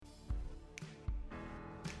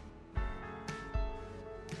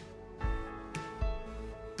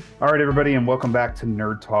All right, everybody, and welcome back to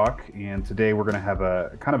Nerd Talk. And today we're going to have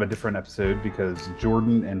a kind of a different episode because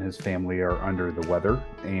Jordan and his family are under the weather.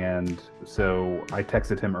 And so I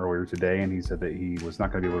texted him earlier today, and he said that he was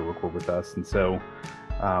not going to be able to record with us. And so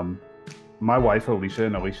um, my wife, Alicia,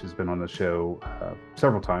 and Alicia's been on the show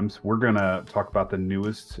several times. We're going to talk about the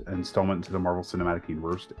newest installment to the Marvel Cinematic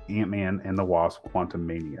Universe, Ant-Man and the Wasp: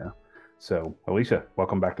 Quantumania. So, Alicia,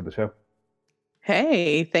 welcome back to the show.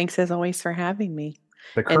 Hey, thanks as always for having me.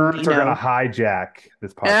 The And currents are going to hijack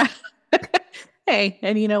this podcast. hey,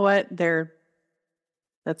 and you know what?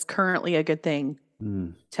 That's currently a good thing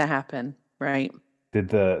Mm. to happen, right? Did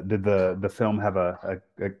the film have a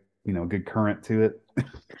good current to it?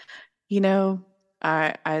 You know,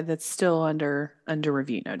 I that's still under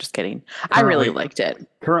review. No, just kidding. I really Currently liked it.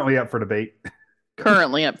 currently up for debate.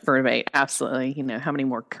 Currently up for debate. Absolutely. How many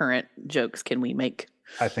more current jokes can we make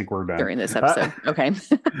I think we're done. during this episode? Okay.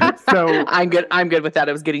 So I'm good with that.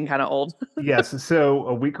 It was getting kind of old. yes, so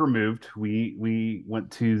a week removed, we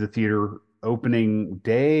went to the theater opening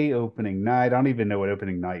day, opening night. I don't even know what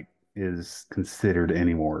opening night is considered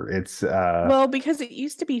anymore. It's Well, because it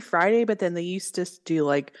used to be Friday, but then they used to do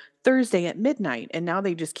like Thursday at midnight, and now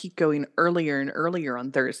they just keep going earlier and earlier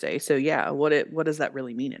on Thursday. So yeah, what does that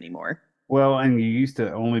really mean anymore? well, and you used to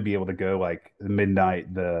only be able to go like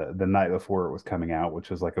midnight the night before it was coming out, which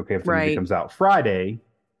was like, okay, if the movie Right, comes out Friday,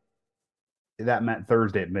 that meant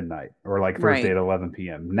Thursday at midnight or like Thursday right. at 11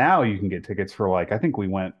 p.m. Now you can get tickets for like I think we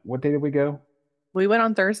went. What day did we go? We went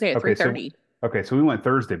on Thursday at Okay, so 3:30. we went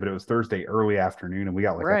Thursday, but it was Thursday early afternoon, and we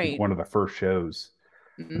got like I think Right. one of the first shows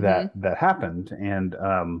Mm-hmm. that happened. And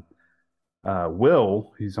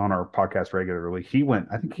Will, he's on our podcast regularly. He went.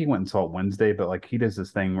 I think he went and saw it Wednesday, but like he does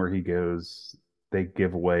this thing where he goes. They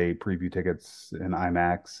give away preview tickets in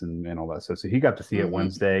IMAX and all that stuff. So he got to see it Mm-hmm.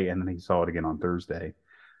 Wednesday, and then he saw it again on Thursday.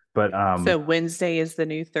 But So Wednesday is the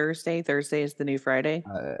new Thursday. Thursday is the new Friday,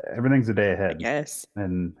 everything's a day I ahead guess.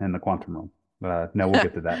 in the quantum realm. No, we'll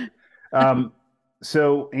get to that. Um,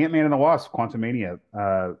 so Ant-Man and the Wasp: Quantumania.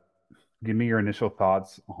 Give me your initial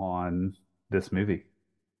thoughts on this movie.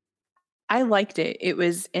 I liked it. It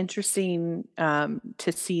was interesting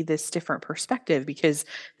to see this different perspective because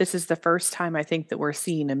this is the first time I think that we're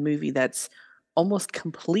seeing a movie that's almost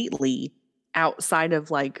completely outside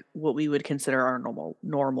of like what we would consider our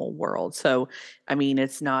normal world. So, I mean,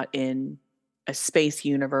 it's not in a space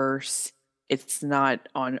universe. It's not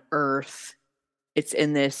on Earth. It's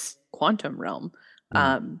in this quantum realm.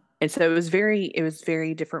 Hmm. And so it was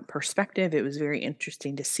very different perspective. It was very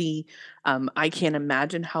interesting to see. I can't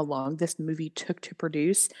imagine how long this movie took to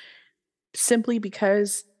produce, simply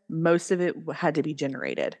because most of it had to be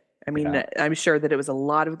generated. I mean, Yeah, I'm sure that it was a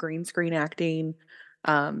lot of green screen acting,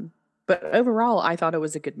 but overall, I thought it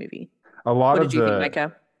was a good movie. a lot What did of you think, the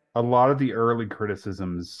Micah? a lot of the early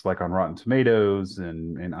criticisms, like on Rotten Tomatoes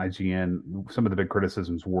and IGN, some of the big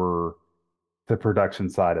criticisms were the production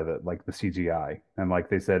side of it, like the CGI, and like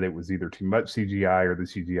they said, it was either too much CGI or the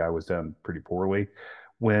CGI was done pretty poorly.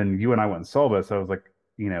 When you and I went and saw this, I was like,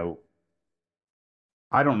 you know,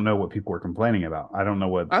 I don't know what people are complaining about. I don't know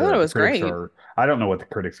what I thought it the was critics great. are. I don't know what the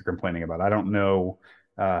critics are complaining about. I don't know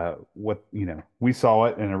what we saw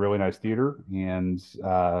it in a really nice theater, and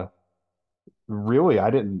really, I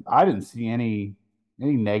didn't see any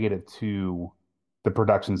negative to the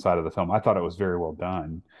production side of the film. I thought it was very well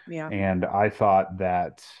done, Yeah. and I thought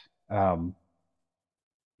that um,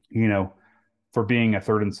 you know for being a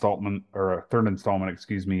third installment,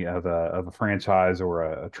 excuse me, of a franchise or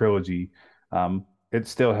a trilogy, it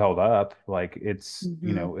still held up. Like Hmm.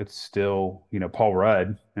 it's still, Paul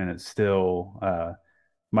Rudd, and it's still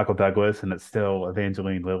Michael Douglas, and it's still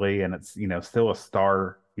Evangeline Lilly, and it's, still a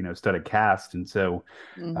star, studded cast. And so,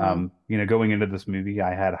 Hmm. going into this movie,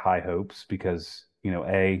 I had high hopes because,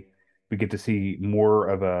 we get to see more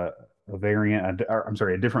of a variant, or, I'm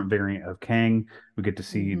sorry, a different variant of Kang. We get to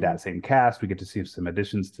see Hmm. that same cast. We get to see some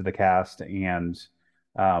additions to the cast, and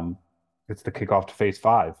um, it's the kickoff to Phase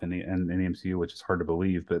Five in the MCU, which is hard to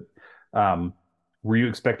believe. But um, were you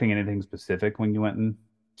expecting anything specific when you went and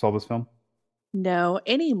saw this film? No,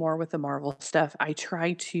 anymore with the Marvel stuff, I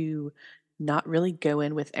try to not really go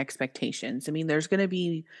in with expectations. I mean, there's going to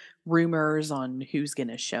be rumors on who's going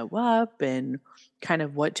to show up and kind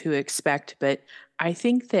of what to expect, but I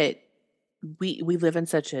think that we live in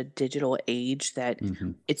such a digital age that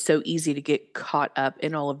Hmm. it's so easy to get caught up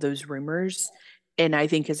in all of those rumors. And I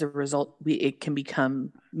think as a result, it can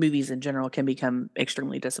become movies in general can become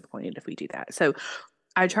extremely disappointed if we do that. So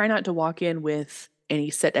I try not to walk in with any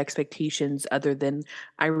set expectations other than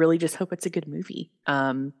I really just hope it's a good movie.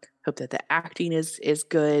 Hope that the acting is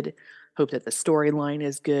good. hope that the storyline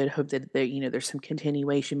is good, hope that there, there's some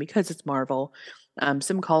continuation because it's Marvel.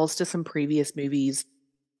 Some calls to some previous movies,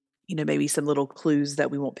 maybe some little clues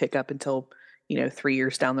that we won't pick up until, 3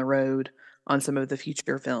 years down the road on some of the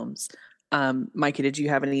future films. Micah, did you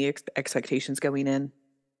have any expectations going in?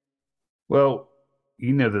 Well,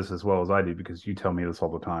 you know this as well as I do because you tell me this all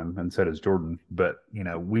the time, and so does Jordan. But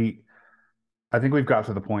I think we've got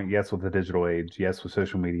to the point, yes, with the digital age, yes, with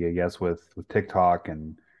social media, yes, with TikTok,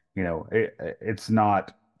 and it's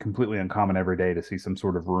not completely uncommon every day to see some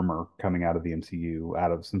sort of rumor coming out of the MCU,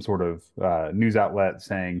 out of some sort of news outlet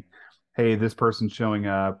saying, "Hey, this person's showing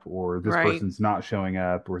up," or "This Right. person's not showing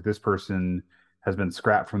up," or "This person has been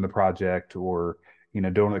scrapped from the project," or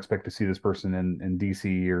don't expect to see this person in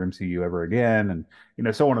DC or MCU ever again,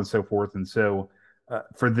 and so on and so forth. And so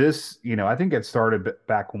for this, I think it started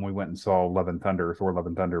back when we went and saw Love and Thunder, Thor: Love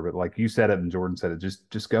and Thunder. But like you said it, and Jordan said it,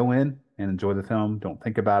 just go in and enjoy the film. Don't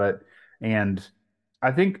think about it. And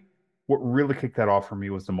I think what really kicked that off for me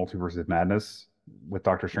was the Multiverse of Madness with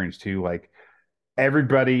Doctor Strange 2. Like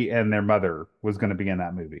everybody and their mother was going to be in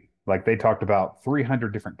that movie. Like they talked about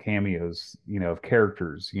 300 different cameos, of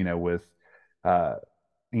characters, with, uh,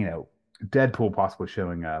 you know, Deadpool possibly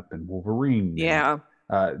showing up and Wolverine and Yeah.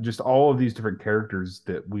 just all of these different characters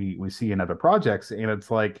that we see in other projects. And it's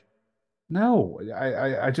like, no,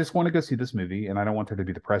 I just want to go see this movie, and I don't want there to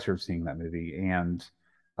be the pressure of seeing that movie. And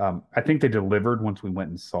I think they delivered once we went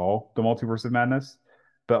and saw the Multiverse of Madness.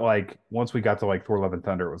 But like once we got to like Thor: Love and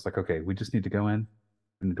Thunder, it was like, okay, we just need to go in.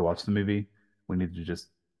 We need to watch the movie. We need to just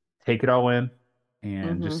take it all in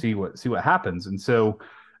and just Hmm. see what happens. And so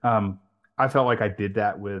um, I felt like I did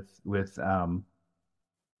that with Ant-Man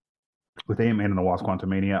and the Wasp: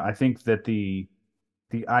 Quantumania. I think that the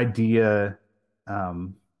idea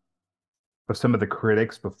um, of some of the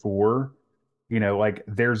critics before, like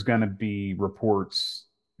there's going to be reports,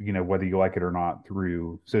 whether you like it or not,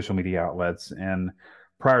 through social media outlets. And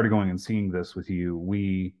prior to going and seeing this with you,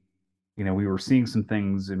 we were seeing some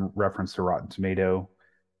things in reference to Rotten Tomato.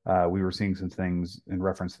 We were seeing some things in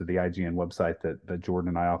reference to the IGN website that Jordan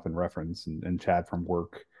and I often reference, and Chad from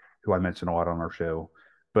work, who I mention a lot on our show.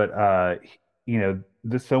 But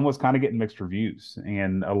this film was kind of getting mixed reviews,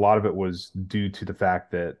 and a lot of it was due to the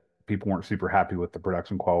fact that people weren't super happy with the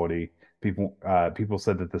production quality. People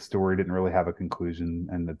said that the story didn't really have a conclusion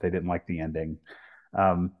and that they didn't like the ending.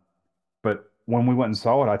 Um, but when we went and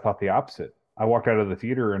saw it, I thought the opposite. I walked out of the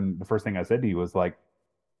theater, and the first thing I said to you was like,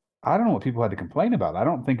 I don't know what people had to complain about. I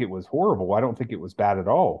don't think it was horrible. I don't think it was bad at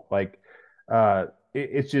all. Like,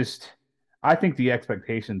 it's just, I think the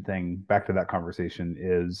expectation thing, back to that conversation,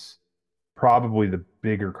 is probably the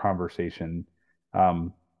bigger conversation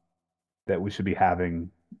um, that we should be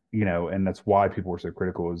having, and that's why people were so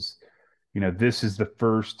critical is, this is the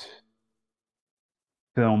first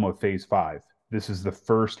film of Phase 5. This is the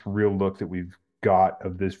first real look that we've got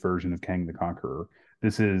of this version of Kang the Conqueror.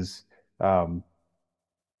 This is um,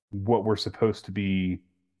 what we're supposed to be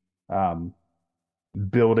um,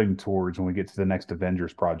 building towards when we get to the next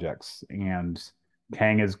Avengers projects. And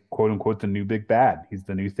Kang is quote unquote the new big bad. He's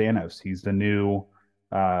the new Thanos. He's the new,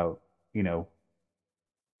 uh, you know,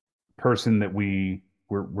 person that we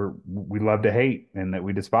love to hate and that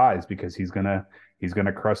we despise because he's gonna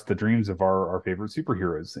crush the dreams of our favorite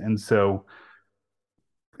superheroes. And so,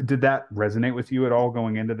 did that resonate with you at all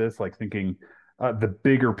going into this? Like thinking the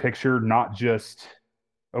bigger picture, not just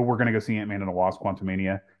oh, we're gonna go see Ant-Man and the Wasp: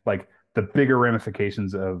 Quantumania, like the bigger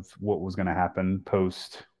ramifications of what was gonna happen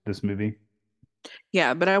post this movie.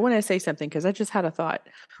 Yeah, but I want to say something because I just had a thought.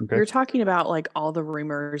 We Okay. were talking about like all the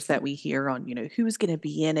rumors that we hear on, who's going to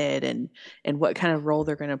be in it and what kind of role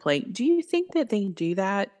they're going to play. Do you think that they do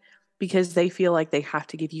that because they feel like they have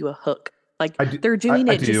to give you a hook? Like I do. they're I, doing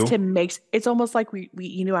I it just do. to make it's almost like we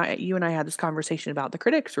you and I had this conversation about the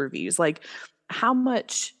critics reviews. Like how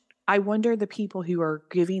much I wonder the people who are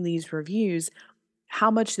giving these reviews how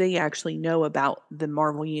much they actually know about the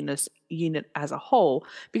Marvel unit as a whole.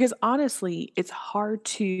 Because honestly, it's hard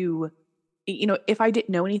to, if I didn't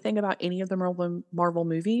know anything about any of the Marvel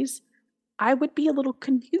movies, I would be a little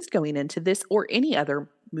confused going into this or any other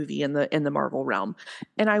movie in the Marvel realm.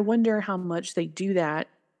 And I wonder how much they do that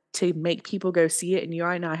to make people go see it. And you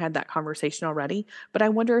and I had that conversation already, but I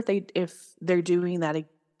wonder if they're doing that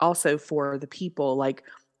also for the people. Like,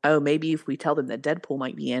 oh, maybe if we tell them that Deadpool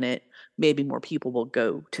might be in it, maybe more people will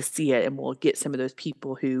go to see it, and we'll get some of those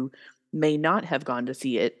people who may not have gone to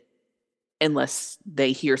see it unless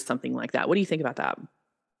they hear something like that. What do you think about that?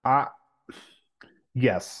 I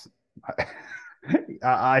yes.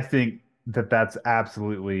 I think that that's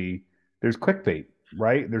absolutely there's clickbait,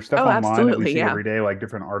 right? There's stuff Oh, online that we absolutely, see yeah. every day, like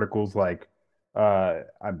different articles, like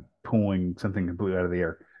I'm pulling something completely out of the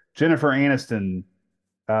air. Jennifer Aniston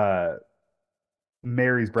uh,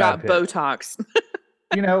 marries Brad Got Pitt. Botox.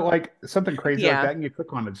 Like something crazy like Yeah. that, and you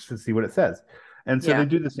click on it just to see what it says. And so they Yeah.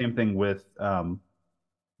 do the same thing with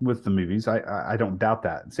the movies. I don't doubt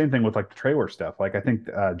that. Same thing with like the trailer stuff. Like I think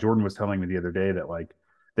Jordan was telling me the other day that like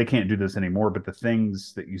they can't do this anymore, but the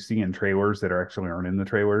things that you see in trailers that are actually aren't in the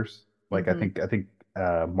trailers. Like I Hmm. think I think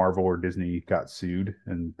Marvel or Disney got sued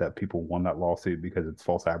and that people won that lawsuit because it's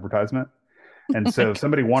false advertisement. And Oh my so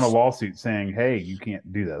somebody won a gosh. lawsuit saying, "Hey, you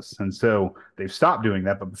can't do this." And so they've stopped doing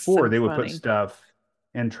that. But before So they would put funny. stuff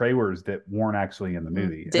in trailers that weren't actually in the Hmm.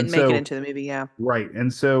 movie. And Didn't make it so into the movie. Yeah. right.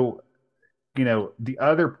 And so the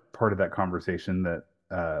other part of that conversation that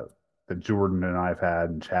Jordan and I've had,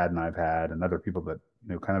 and Chad and I've had, and other people that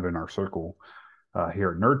kind of in our circle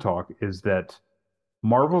here at Nerd Talk is that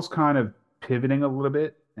Marvel's kind of pivoting a little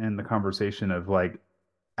bit in the conversation of like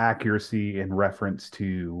accuracy in reference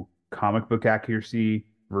to comic book accuracy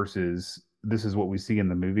versus this is what we see in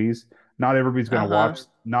the movies. Not everybody's going to Uh-huh. watch.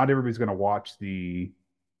 Not everybody's going to watch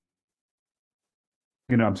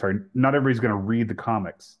I'm sorry, not everybody's going to read the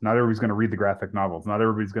comics. Not everybody's going to read the graphic novels. Not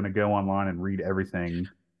everybody's going to go online and read everything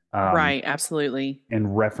um, Right. Absolutely. in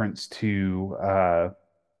reference to,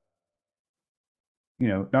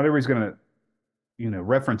 not everybody's going to,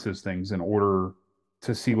 reference those things in order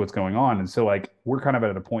to see what's going on. And so, like, we're kind of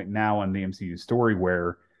at a point now in the MCU story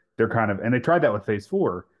where they're kind of, and they tried that with Phase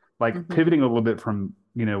Four, like Hmm. pivoting a little bit from,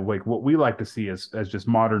 like what we like to see as just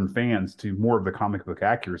modern fans to more of the comic book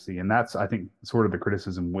accuracy. And that's, I think, sort of the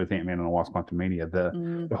criticism with Ant-Man and the Wasp: Quantumania,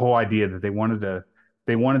 Mm. the whole idea that they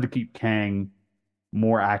wanted to keep Kang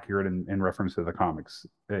more accurate in reference to the comics.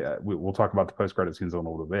 We'll talk about the post-credit scenes in a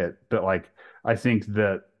little bit, but like I think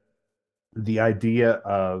that the idea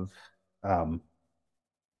of um,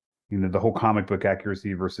 the whole comic book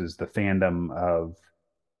accuracy versus the fandom of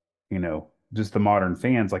just the modern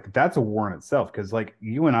fans, like that's a war in itself. Because like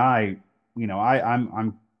you and I,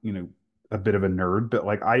 I'm a bit of a nerd, but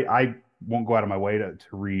like I won't go out of my way to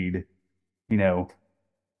read you know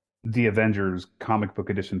the Avengers comic book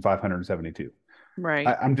edition 572. Right.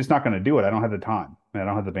 I'm just not going to do it. I don't have the time. I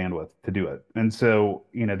don't have the bandwidth to do it. And so,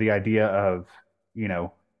 the idea of, you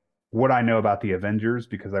know, what I know about the Avengers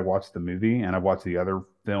because I watched the movie and I've watched the other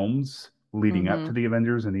films leading up to Hmm. the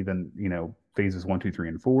Avengers and even, phases one, two, three,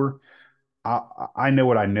 and four. I I know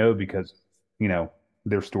what I know because, you know,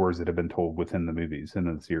 there's stories that have been told within the movies and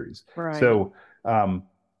in the series. Right. So, um,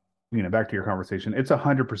 back to your conversation, it's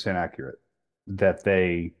 100% accurate that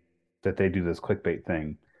they do this clickbait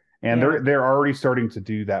thing, and Yeah. they're already starting to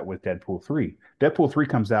do that with Deadpool 3. Deadpool 3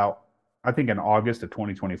 comes out, I think, in August of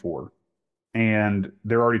 2024, and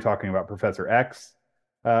they're already talking about Professor X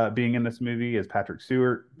being in this movie as Patrick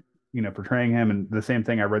Stewart, portraying him, and the same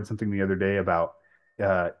thing. I read something the other day about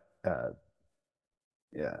uh, uh,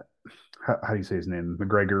 yeah, how do you say his name?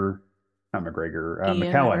 McGregor, not McGregor, Ian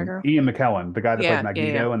McKellen, McGregor. Ian McKellen, the guy that plays Yeah. Yeah. Yeah.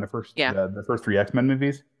 Magneto in the first Yeah. the first three X-Men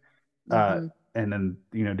movies, uh, Hmm. and then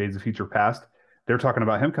Days of Future Past. They're talking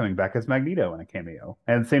about him coming back as Magneto in a cameo,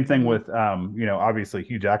 and same thing Hmm. with obviously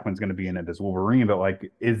Hugh Jackman's going to be in it as Wolverine, but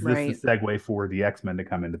like, is this the Right. segue for the X-Men to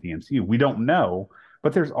come into the MCU? We don't know,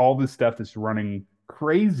 but there's all this stuff that's running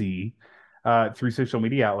crazy through social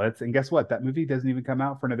media outlets, and guess what? That movie doesn't even come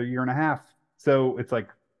out for another year and a half. So it's like,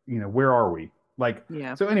 where are we? Like,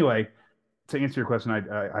 Yeah. so anyway, to answer your question, I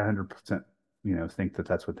 100% think that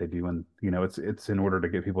that's what they do, and it's in order to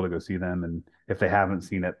get people to go see them, and if they haven't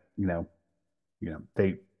seen it,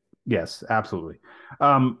 they yes, absolutely.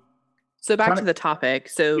 Um, So back kind to of the topic.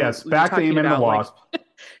 So yes, you're back to talking Ant-Man and the about like Wasp,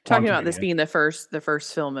 talking about this Quantumania. being the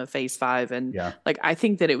first film of Phase 5, and Yeah, like I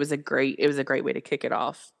think that it was a great way to kick it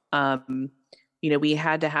off. We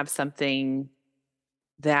had to have something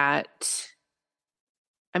that,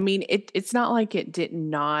 I mean, it's not like it didn't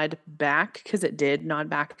nod back, because it did nod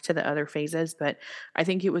back to the other phases, but I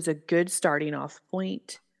think it was a good starting off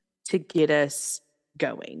point to get us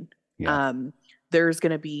going. yeah. Um, there's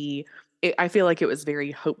going to be I feel like it was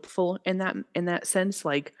very hopeful in that sense.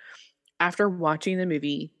 Like after watching the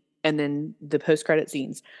movie and then the post credit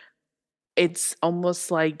scenes, it's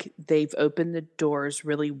almost like they've opened the doors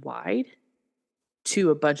really wide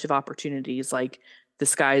to a bunch of opportunities, like the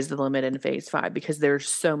sky's the limit in phase 5, because there's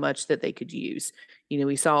so much that they could use.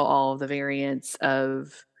 We saw all of the variants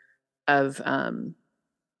of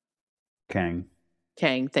Kang.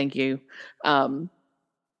 Kang, thank you. Um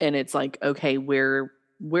and it's like, okay, where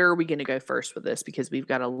are we going to go first with this, because we've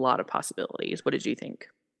got a lot of possibilities. What did you think?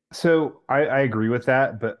 So I agree with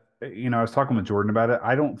that, but I was talking with Jordan about it.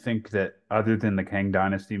 I don't think that other than the Kang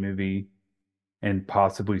Dynasty movie and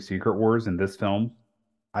possibly Secret Wars in this film,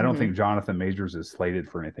 I don't think Hmm. Jonathan Majors is slated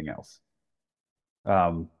for anything else.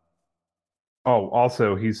 Um, oh,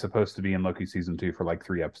 also he's supposed to be in Loki season 2 for like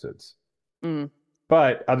 3 episodes. Mm.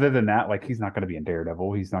 But other than that, like he's not going to be in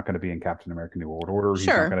Daredevil. He's not going to be in Captain America: New World Order. He's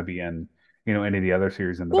not Sure. going to be in, any of the other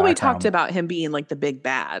series in the Well, we talked background. about him being like the big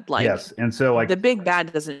bad. Like Yes, and so the like big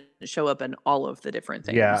bad doesn't show up in all of the different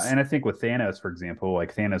yeah, things. and I think with Thanos, for example,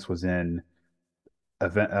 like Thanos was in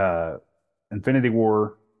event Infinity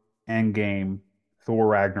War, Endgame, Thor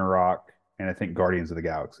Ragnarok, and I think Guardians of the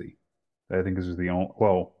Galaxy. I think this is the only.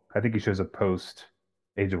 Well, I think he shows up post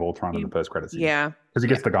Age of Ultron in the You, post credit scene yeah, because he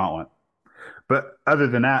yeah, gets the gauntlet. But other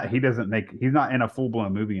than that, he doesn't make. He's not in a full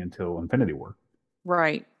blown movie until Infinity War.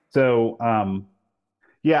 right. So,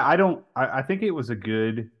 yeah, I don't. I think it was a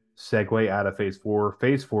good segue out of Phase Four.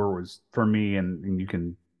 Phase Four was for me, and you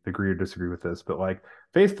can agree or disagree with this, but like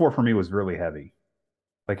Phase Four for me was really heavy.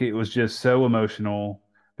 Like it was just so emotional.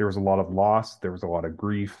 There was a lot of loss. There was a lot of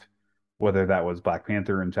grief, whether that was Black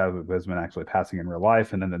Panther and Chadwick Boseman actually passing in real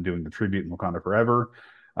life, and then them doing the tribute in Wakanda Forever.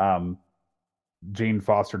 Um, Jane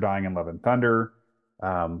Foster dying in Love and Thunder.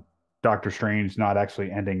 Um, Doctor Strange not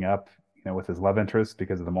actually ending up, with his love interest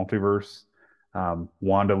because of the multiverse.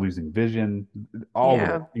 Wanda losing Vision. All of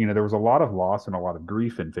it. Yeah. There was a lot of loss and a lot of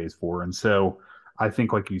grief in Phase Four, and so I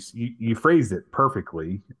think like you phrased it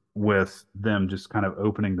perfectly with them just kind of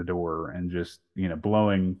opening the door and just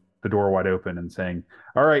blowing the door wide open and saying,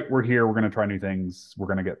 "All right, we're here. We're going to try new things. We're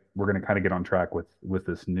going to kind of get on track with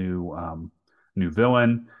this new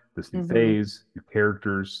villain, this new Hmm. phase, new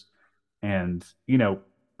characters." And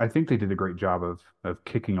I think they did a great job of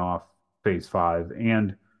kicking off Phase Five.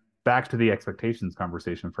 And back to the expectations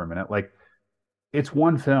conversation for a minute, like it's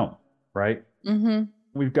one film, right? Hmm.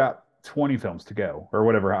 We've got 20 films to go or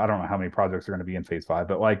whatever. I don't know how many projects are going to be in Phase Five,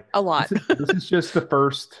 but like A this lot. is this is just the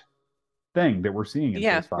first thing that we're seeing in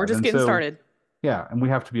Yeah, Phase we're Five. just And getting so started. yeah, and we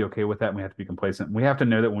have to be okay with that, and we have to be complacent. We have to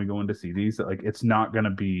know that when we go in to see these, that like it's not going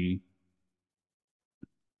to be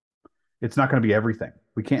everything.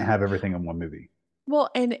 We can't have everything in one movie. Well,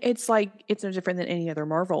 and it's like it's no different than any other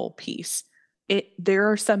Marvel piece. There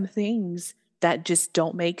are some things that just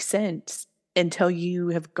don't make sense until you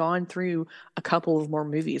have gone through a couple of more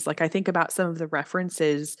movies. Like I think about some of the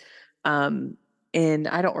references, um, and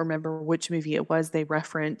I don't remember which movie it was. They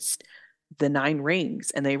referenced the Nine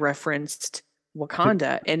Rings and they referenced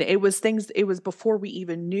Wakanda, and it was things. It was before we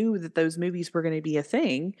even knew that those movies were going to be a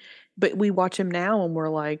thing, but we watch them now and we're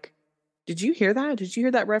like, did you hear that? Did you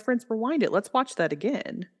hear that reference? Rewind it. Let's watch that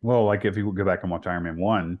again. Well, like if you go back and watch Iron Man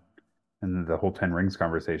 1 and then the whole 10 rings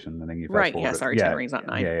conversation, and then you fast Right. Yeah. forward it. Sorry. 10 Yeah, rings, not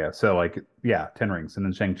nine. yeah, yeah. So like yeah, 10 rings and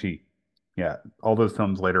then Shang-Chi. Yeah, all those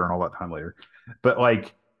films later and all that time later. But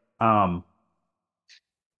like um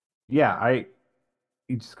yeah, I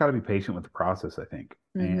you just got to be patient with the process, I think.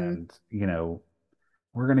 Mm-hmm. And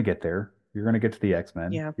we're going to get there. You're going to get to the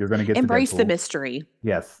X-Men. Yeah. You're going to get to Embrace the Deadpool. mystery.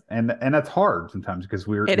 Yes. And that's hard sometimes because It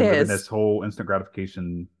we live in is. this whole instant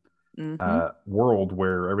gratification Mm-hmm. world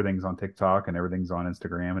where everything's on TikTok and everything's on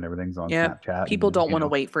Instagram and everything's on Yep. Snapchat People and don't want to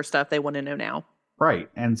wait for stuff. They want to know now. right.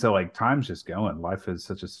 And so like time's just going. Life is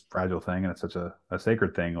such a fragile thing and it's such a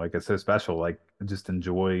sacred thing. Like it's so special. Like just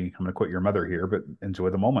enjoy. I'm gonna quote your mother here, but enjoy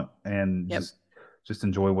the moment and Yep. just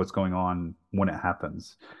enjoy what's going on when it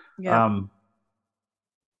happens. Yep. Um,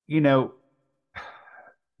 you know,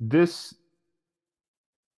 this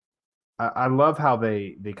I love how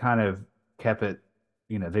they kind of kept it,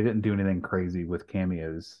 they didn't do anything crazy with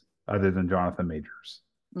cameos other than Jonathan Majors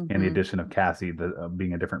and the Mm-hmm. addition of Cassie,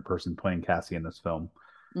 being a different person playing Cassie in this film.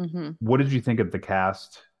 Mm-hmm. What did you think of the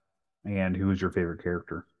cast and who was your favorite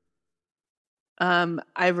character?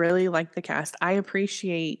 I really like the cast. I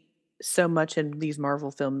appreciate so much in these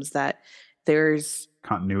Marvel films that there's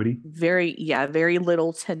Continuity? very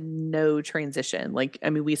little to no transition. Like, I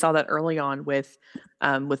mean, we saw that early on with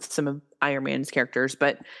some of Iron Man's characters,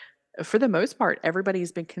 but for the most part,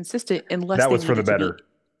 everybody's been consistent unless That they was for the needed to better.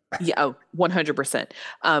 be. Yeah, oh, 100%.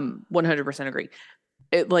 100% agree.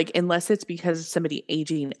 Like, unless it's because of somebody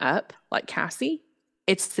aging up, like Cassie,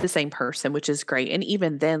 it's the same person, which is great. And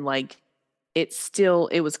even then, like, it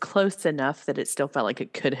was close enough that it still felt like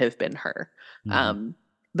it could have been her. Hmm. Um,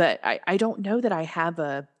 but I don't know that I have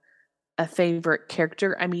a favorite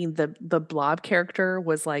character. I mean, the Blob character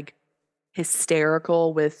was like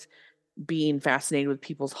hysterical with being fascinated with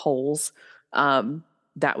people's holes.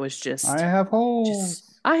 That was I just have just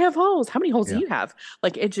holes. I have holes. How many holes do Yeah. you have?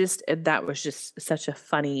 Like that was just such a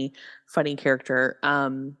funny character.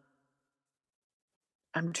 I'm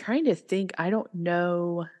trying to think. I don't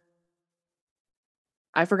know.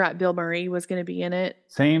 I forgot Bill Murray was going to be in it.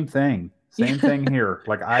 Same thing. Same thing here.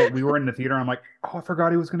 Like we were in the theater. I'm like, oh, I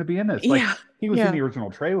forgot he was going to be in this. Like Yeah. he was in Yeah. the original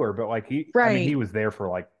trailer, but like I mean, he Right. was there for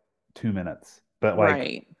like 2 minutes. But like,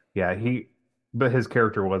 Right. yeah, but his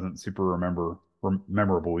character wasn't super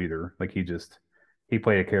memorable either. Like he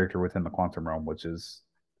played a character within the quantum realm, which is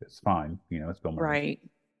it's fine. It's Bill Murray. Right.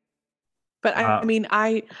 But I Uh, mean,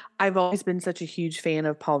 I've always been such a huge fan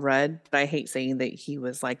of Paul Rudd, but I hate saying that he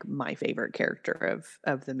was like my favorite character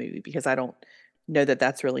of the movie because I don't know that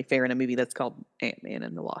that's really fair in a movie that's called Ant-Man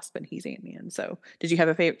and the Wasp and he's Ant-Man. So, did you have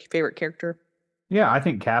a favorite character? yeah, I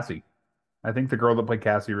think Cassie. I think the girl that played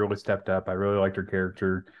Cassie really stepped up. I really liked her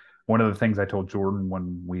character. One of the things I told Jordan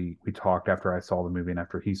when we talked after I saw the movie and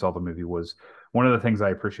after he saw the movie was one of the things I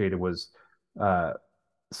appreciated was uh,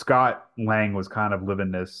 Scott Lang was kind of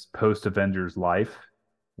living this post Avengers life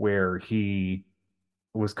where he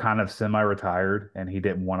was kind of semi-retired and he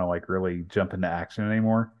didn't want to like really jump into action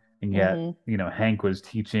anymore. And yet, Mhm. Hank was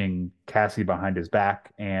teaching Cassie behind his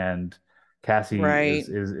back, and Cassie is Right.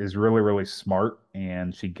 is is really really smart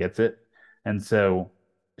and she gets it. And so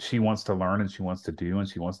she wants to learn and she wants to do and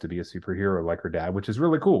she wants to be a superhero like her dad, which is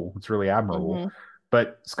really cool. It's really admirable. Mhm.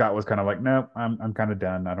 But Scott was kind of like, no, I'm kind of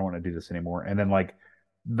done. I don't want to do this anymore. And then like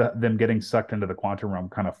them getting sucked into the quantum realm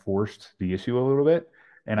kind of forced the issue a little bit,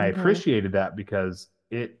 and I Mhm. appreciated that because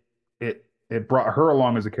it brought her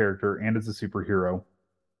along as a character and as a superhero,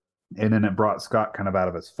 and then it brought Scott kind of out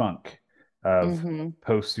of his funk of Mhm.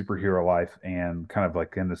 post superhero life and kind of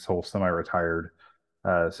like in this whole semi-retired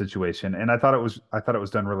situation. And I thought it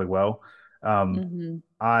was done really well. Mhm.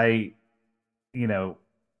 I you know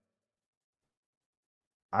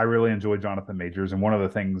I really enjoy Jonathan Majors, and one of the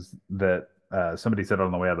things that somebody said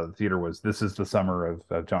on the way out of the theater was, "This is the summer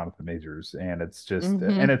of Jonathan Majors," and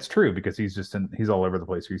Mhm. it's true because he's all over the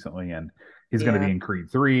place recently, and he's going to be Yeah. in Creed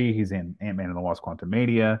 3, he's in Ant-Man and the Lost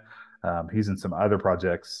Quantumania, he's in some other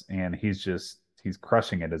projects, and he's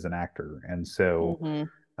crushing it as an actor, and so Mhm.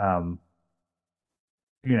 um,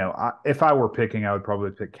 if I were picking, I would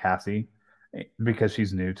probably pick Cassie because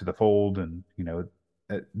she's new to the fold, and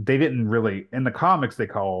they didn't really in the comics they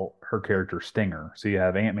call her character Stinger. So you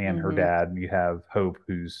have Ant Man, her Mhm. dad, and you have Hope,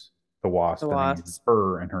 who's the The Wasp, and then you have Wasp.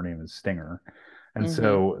 her, and her name is Stinger. And Mhm.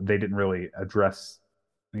 so they didn't really address,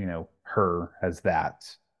 her as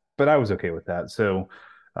that, but I was okay with that. So,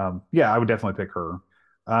 yeah, I would definitely pick her.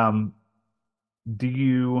 Um, do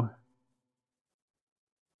you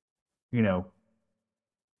know,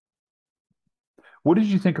 What did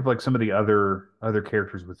you think of like some of the other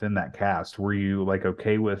characters within that cast? Were you like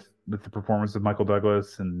okay with the performance of Michael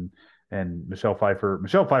Douglas and Michelle Pfeiffer?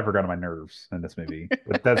 Michelle Pfeiffer got on my nerves in this movie,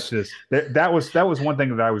 but that's just that was one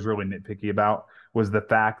thing that I was really nitpicky about was the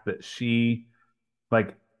fact that she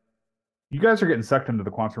like you guys are getting sucked into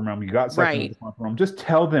the quantum realm. You got sucked into the Right. quantum realm. Just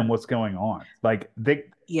tell them what's going on. Like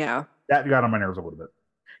Yeah. that got on my nerves a little bit.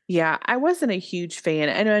 Yeah, I wasn't a huge fan,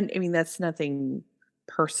 and I mean, that's nothing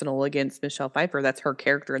personal against Michelle Pfeiffer, that's her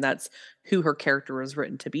character, and that's who her character was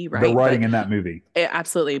written to be, The right? writing But in that movie.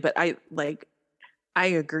 absolutely, but I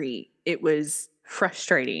agree. It was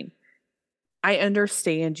frustrating. I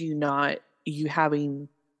understand you having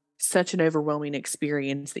such an overwhelming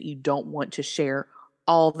experience that you don't want to share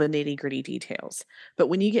all the nitty-gritty details. But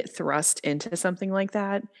when you get thrust into something like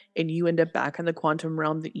that and you end up back in the quantum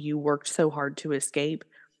realm that you worked so hard to escape,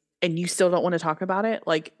 and you still don't want to talk about it,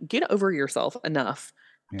 like get over yourself enough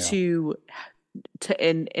Yeah. to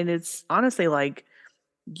and it's honestly like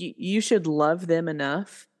you should love them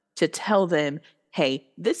enough to tell them, hey,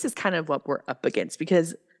 this is kind of what we're up against,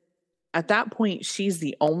 because at that point she's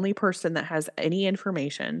the only person that has any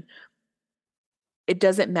information. It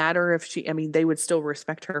doesn't matter if she, I mean, they would still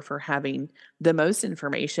respect her for having the most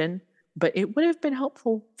information, but it would have been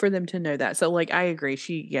helpful for them to know that. So like I agree.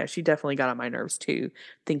 She definitely got on my nerves too,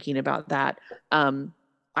 thinking about that. Um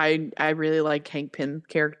I really like Hank Pym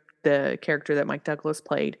the character that Mike Douglas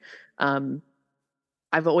played. Um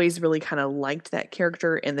I've always really kind of liked that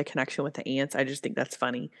character and the connection with the ants. I just think that's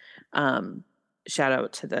funny. Um Shout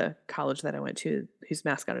out to the college that I went to whose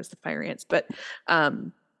mascot is the fire ants. But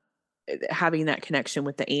um having that connection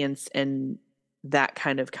with the ants and that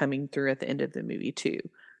kind of coming through at the end of the movie too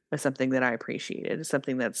was something that I appreciated. It's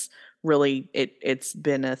something that's really it's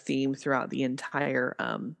been a theme throughout the entire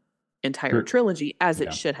Sure. trilogy, as it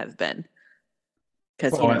Yeah. should have been,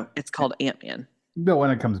 because Well, it's called Ant-Man. but when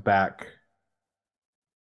it comes back,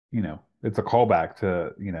 it's a callback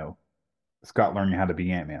to, Scott learning how to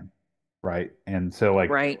be Ant-Man, right? And so like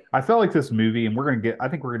Right. I felt like this movie, and I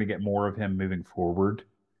think we're gonna get more of him moving forward,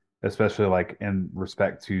 especially like in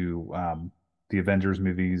respect to the Avengers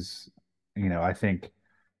movies. I think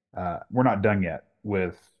we're not done yet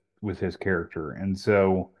with his character. And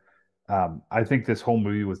so I think this whole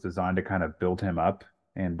movie was designed to kind of build him up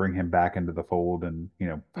and bring him back into the fold and,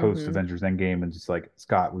 post Hmm. Avengers Endgame and just like,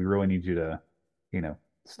 Scott, we really need you to,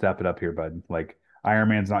 step it up here, bud. Like Iron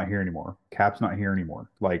Man's not here anymore. Cap's not here anymore.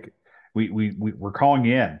 Like we're calling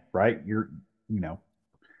you in, right? You know,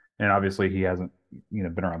 and obviously he hasn't,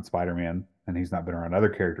 been around Spider-Man and he's not been around other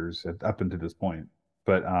characters up until this point.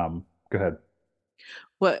 But go ahead.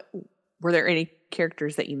 What were there any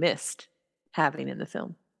characters that you missed having in the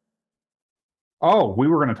film? Oh, we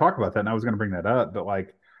were going to talk about that and I was going to bring that up, but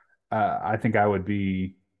like I think I would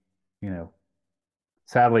be, you know,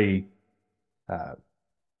 sadly uh,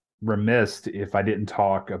 remiss if I didn't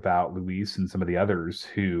talk about Luis and some of the others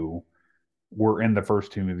who were in the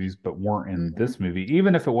first two movies but weren't in Hmm. this movie.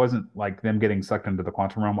 Even if it wasn't like them getting sucked into the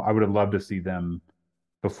quantum realm, I would have loved to see them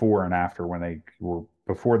before and after when they were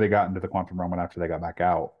before they got into the quantum realm and after they got back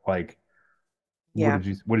out. Like, Yeah.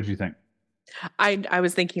 what did you think? I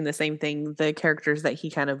was thinking the same thing. The characters that he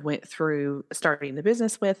kind of went through starting the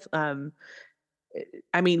business with.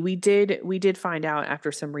 I mean, we did find out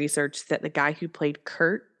after some research that the guy who played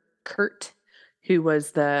Kurt, who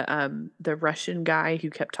was the Russian guy who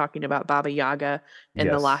kept talking about Baba Yaga in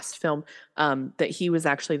the Yes. last film, that he was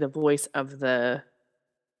actually the voice of the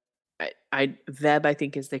Veb, I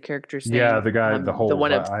think is the character's Yeah, name. the guy, the The holes.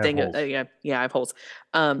 one of I have thing, holes. yeah, yeah, I have holes.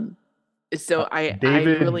 So I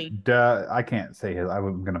really David, duh, I can't say his.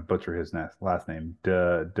 I'm going to butcher his last name.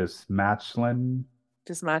 Desmatchlin.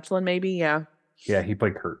 just Matchlin, maybe, yeah, Yeah, he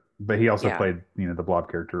played Kurt, but he also yeah, played, the Blob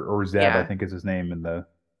character, or Zeb, I yeah, think is his name in the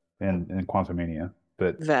in Quantumania.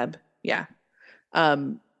 But Veb, yeah.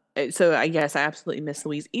 Um, so I guess I absolutely miss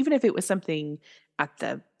Louise, even if it was something at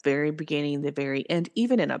the very beginning, the very end,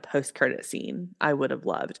 even in a post-credit scene, I would have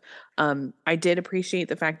loved. I did appreciate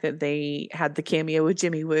the fact that they had the cameo with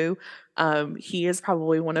Jimmy Woo. He is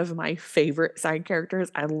probably one of my favorite side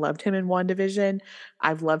characters. I loved him in WandaVision.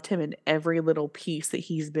 I've loved him in every little piece that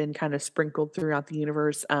he's been kind of sprinkled throughout the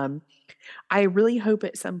universe. I really hope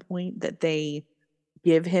at some point that they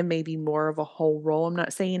give him maybe more of a whole role. I'm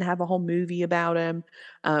not saying have a whole movie about him.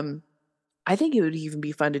 Um, I think it would even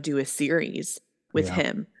be fun to do a series with yeah,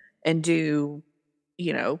 him and do,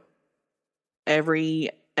 you know, every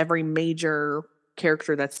major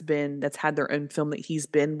character that's had their own film that he's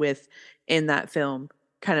been with in that film,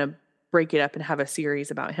 kind of break it up and have a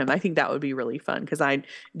series about him. I think that would be really fun because I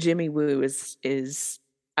Jimmy Woo is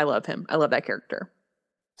I love him. I love that character.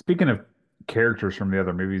 speaking of characters from the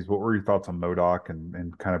other movies, what were your thoughts on MODOK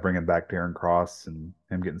and kind of bringing back Darren Cross and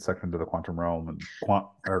him getting sucked into the quantum realm and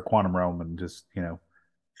quantum realm and just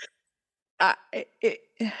I it,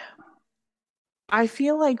 I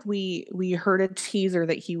feel like we heard a teaser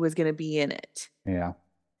that he was going to be in it. yeah,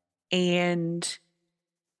 And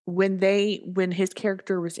when his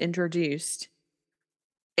character was introduced,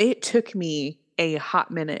 it took me a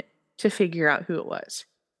hot minute to figure out who it was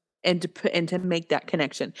and to put and to make that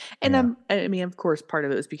connection. And yeah. I mean, of course, part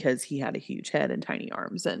of it was because he had a huge head and tiny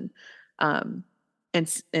arms, um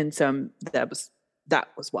and some that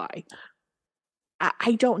was why.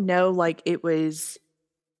 I don't know, like it was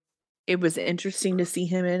interesting to see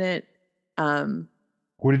him in it, um,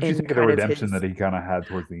 What did you and think of the kind of redemption his that he kind of had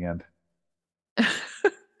towards the end?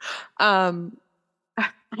 um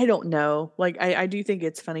I don't know. Like I do think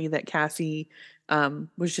it's funny that Cassie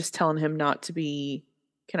was just telling him not to be,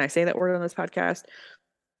 can I say that word on this podcast?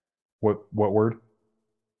 What word?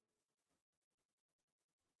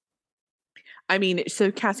 I mean,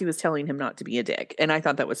 so Cassie was telling him not to be a dick, and I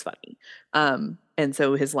thought that was funny. And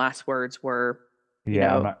so his last words were,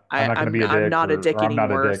 Yeah, I'm not going to be a I'm dick not a dick or I'm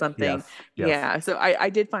not a anymore or dick. something. Yes, yes. Yeah. So I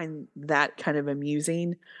did find that kind of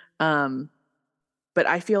amusing. Um, but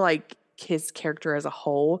I feel like his character as a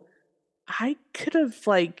whole, I could have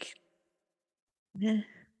like eh,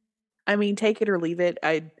 I mean, take it or leave it.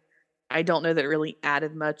 I don't know that it really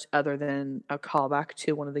added much other than a callback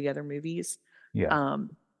to one of the other movies. Yeah.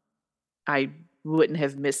 Um, I wouldn't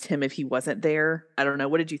have missed him if he wasn't there. I don't know.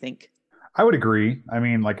 What did you think? I would agree. I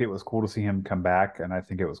mean, like it was cool to see him come back, and I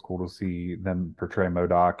think it was cool to see them portray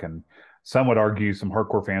MODOK. And some would argue, some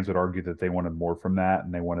hardcore fans would argue that they wanted more from that,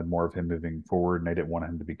 and they wanted more of him moving forward, and they didn't want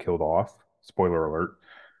him to be killed off. Spoiler alert.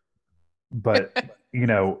 But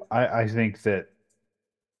I think that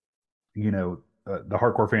the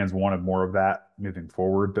hardcore fans wanted more of that moving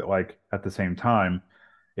forward. But like at the same time,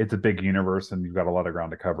 it's a big universe, and you've got a lot of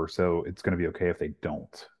ground to cover, so it's going to be okay if they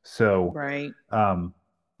don't. So. Right. Um,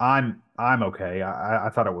 I'm okay. I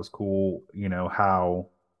thought it was cool, how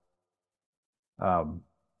um,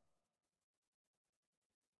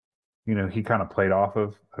 he kind of played off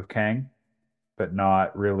of Kang, but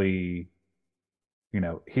not really.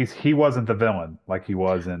 he wasn't the villain like he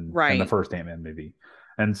was in the Right. first Ant-Man movie.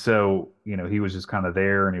 And so, he was just kind of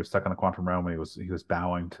there, and he was stuck in the quantum realm, and he was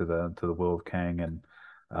bowing to the will of Kang. And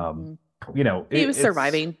um Hmm. He it, was it's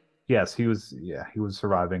surviving. yes, he was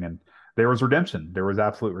surviving, and there was redemption. There was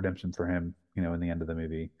absolute redemption for him, in the end of the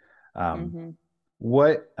movie. Um Hmm.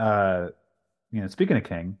 what speaking of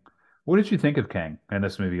Kang, what did you think of Kang in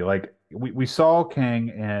this movie? Like, we saw Kang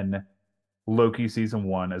in Loki season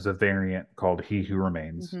one as a variant called He Who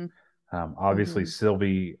Remains. Hmm. Obviously, Hmm.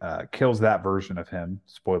 Sylvie kills that version of him,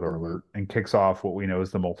 spoiler Hmm. alert, and kicks off what we know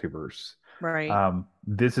as the multiverse. Right.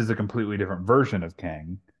 This is a completely different version of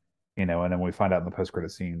Kang, and then we find out in the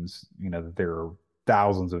post-credit scenes, that there are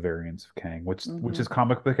thousands of variants of Kang, which Hmm. is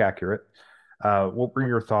comic book accurate. What were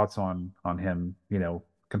your thoughts on him,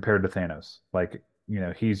 compared to Thanos? Like,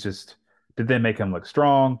 he's just, did they make him look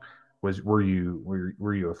strong? Were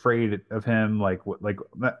you afraid of him? Like, what, like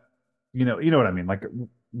that, you know what I mean? Like,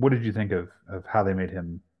 what did you think of how they made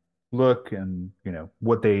him look, and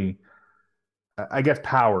what they, I guess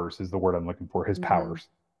powers is the word I'm looking for, his Hmm. powers.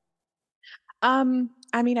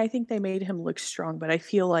 I mean, I think they made him look strong, but I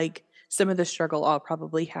feel like some of the struggle I'll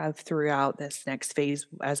probably have throughout this next phase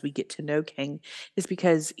as we get to know King is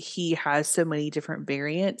because he has so many different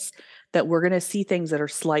variants that we're going to see things that are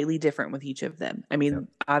slightly different with each of them. I Yep. mean,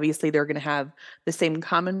 obviously they're going to have the same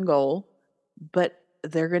common goal, but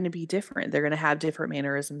they're going to be different. They're going to have different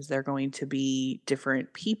mannerisms. They're going to be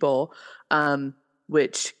different people. Um,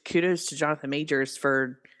 which kudos to Jonathan Majors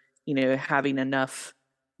for, having enough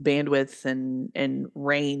bandwidth and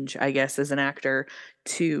range, I guess, as an actor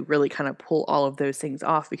to really kind of pull all of those things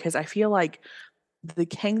off because I feel like the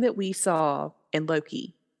Kang that we saw in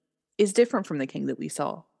Loki is different from the King that we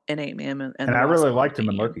saw in Ant-Man and And the I Wasp really liked him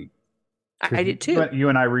in Quantumania. Loki, I because did too. you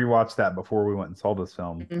and I rewatched that before we went and saw this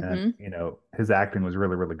film, and Hmm. his acting was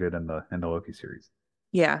really, really good in the Loki series.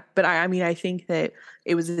 Yeah, but I mean, I think that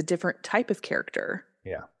it was a different type of character.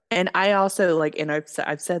 Yeah. And I also like, and I've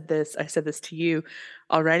said this, I said this to you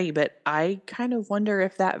already, but I kind of wonder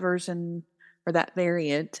if that version or that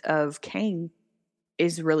variant of Kang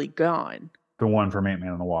is really gone. The one from Ant-Man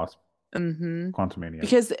and the Wasp, Hmm. Quantumania.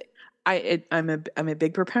 Because I'm a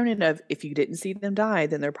big proponent of if you didn't see them die,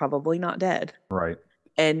 then they're probably not dead. Right.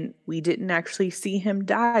 And we didn't actually see him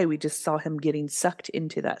die. We just saw him getting sucked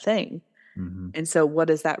into that thing. Hmm. And so, what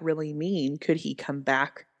does that really mean? Could he come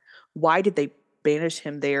back? Why did they banish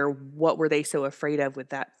him there? What were they so afraid of with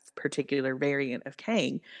that particular variant of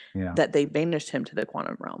Kang Yeah. that they banished him to the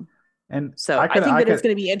quantum realm? And So I I could, think I that it's could,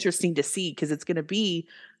 going to be interesting to see because it's going to be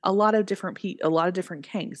a lot of different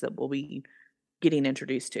Kangs that we'll be getting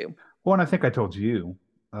introduced to. well, and I think I told you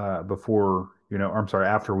before, or I'm sorry,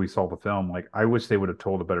 after we saw the film, like, I wish they would have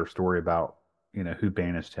told a better story about, who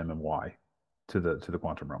banished him and why to the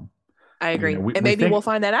quantum realm. I agree, We and we maybe we'll think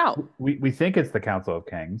find that out. we think it's the Council of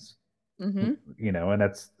Kangs, Hmm.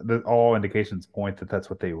 and all indications point that that's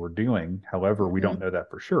what they were doing. However, we don't Hmm. know that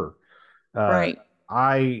for sure. Uh, Right?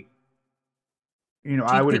 I, Do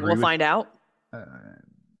I you would think agree we'll with. find out? Uh,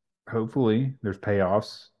 Hopefully, there's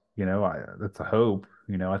payoffs. That's a hope.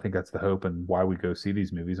 I think that's the hope, and why we go see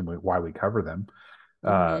these movies, and why we cover them.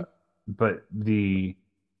 Uh, Hmm. but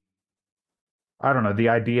I don't know, the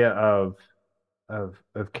idea of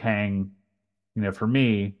Kang, for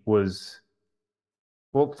me was,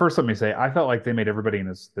 well, first let me say, I felt like they made everybody in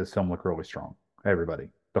this film look really strong. Everybody,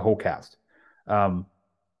 the whole cast. Um,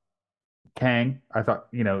 Kang, I thought,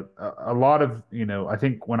 a lot of, I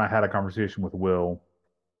think when I had a conversation with Will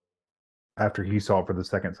after he saw it for the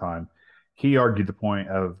second time, he argued the point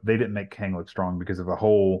of they didn't make Kang look strong because if a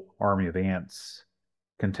whole army of ants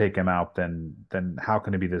can take him out, then how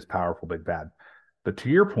can he be this powerful big bad? But to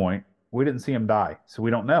your point, we didn't see him die, so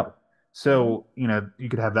we don't know. Hmm. So, you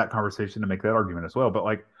could have that conversation to make that argument as well. But,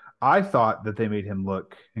 like, I thought that they made him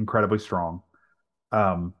look incredibly strong.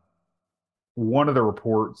 Um, One of the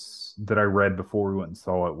reports that I read before we went and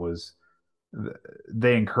saw it was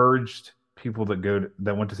they encouraged people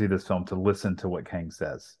that went to see this film to listen to what Kang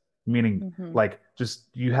says. Meaning, Hmm. like, just,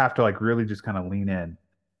 you have to, like, really just kind of lean in.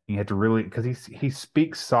 You have to really, because he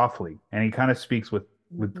speaks softly, and he kind of speaks with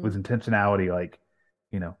Hmm. intentionality, like,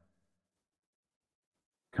 you know,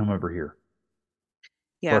 come over here.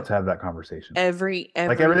 Yeah. Let's have that conversation. Like, everything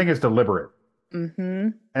Every. is deliberate. Hmm.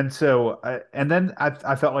 And so, and then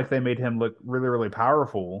I felt like they made him look really, really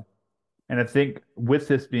powerful. And I think with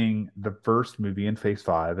this being the first movie in Phase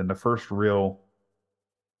 5 and the first real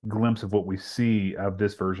glimpse of what we see of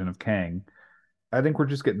this version of Kang, I think we're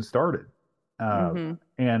just getting started. Uh, Hmm.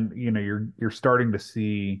 and you're starting to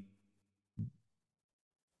see,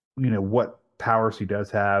 what powers he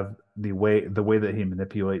does have, the way that he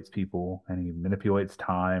manipulates people and he manipulates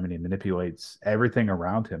time and he manipulates everything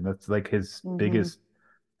around him. That's like his Mhm. biggest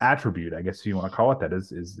attribute, I guess if you want to call it that, is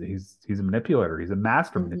he's a manipulator. He's a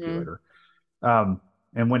master Mhm. manipulator. Um,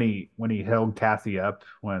 and when he held Cassie up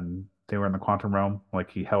when they were in the quantum realm, like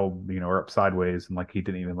he held, her up sideways and like he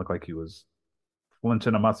didn't even look like he was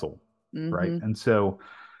flinching a muscle, right? Mhm. And so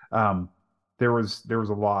um there was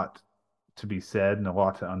a lot to be said and a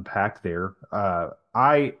lot to unpack there.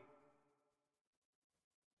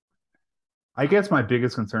 I guess my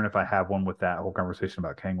biggest concern, if I have one with that whole conversation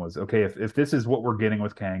about Kang, was okay, if this is what we're getting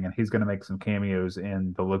with Kang and he's going to make some cameos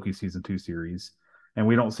in the Loki season 2 series and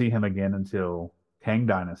we don't see him again until Kang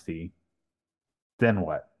Dynasty, then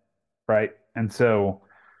what? Right? And so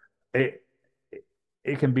it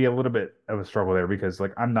it can be a little bit of a struggle there because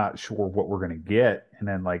like I'm not sure what we're going to get, and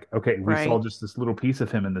then like okay, we saw Right. just this little piece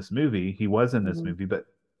of him in this movie. He was in this Mhm. movie, but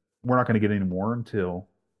we're not going to get any more until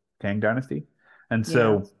Kang Dynasty. And Yeah.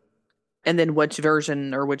 so And then which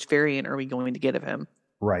version or which variant are we going to get of him?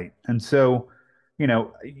 right. And so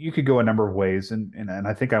you could go a number of ways, and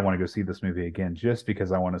I think I want to go see this movie again just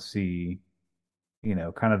because I want to see,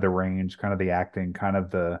 kind of the range, kind of the acting, kind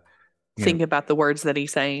of the, you know, Think about the words that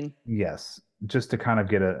he's saying. yes, just to kind of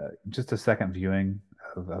get a second viewing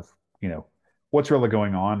of what's really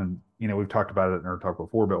going on. And we've talked about it in our talk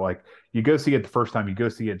before, but like you go see it the first time, you go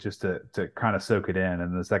see it just to kind of soak it in,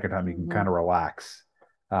 and the second time you can Mhm. kind of relax.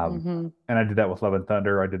 Um, Mhm. and I did that with Love and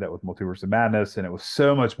Thunder. I did that with Multiverse of Madness, and it was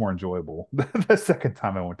so much more enjoyable the second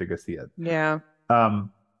time I went to go see it. Yeah.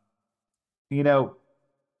 Um, you know,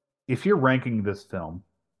 if you're ranking this film,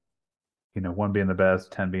 one being the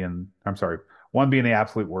best, 10 being, I'm sorry, one being the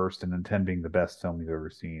absolute worst, and then 10 being the best film you've ever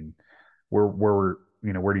seen. Where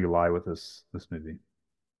do you lie with this movie?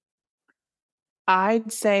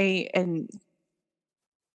 I'd say, and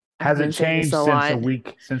I've Has it been saying this changed a since a lot. week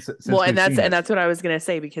Well, since we've seen and it? that's what I was gonna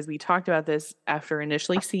say because we talked about this after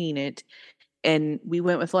initially seeing it, and we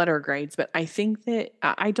went with letter grades. But I think that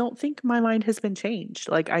I don't think my mind has been changed.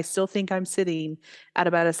 Like I still think I'm sitting at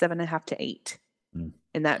about a 7.5 to 8 Hmm.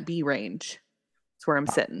 in that B range. That's where I'm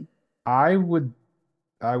sitting. I would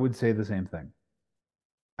I would say the same thing.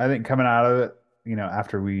 I think coming out of it,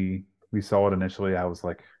 after we saw it initially, I was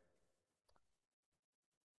like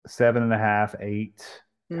 7.5, 8,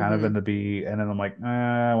 kind of in Hmm. the B, and then I'm like,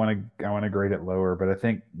 I want to grade it lower, but I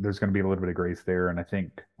think there's going to be a little bit of grace there, and I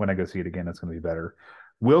think when I go see it again, it's going to be better.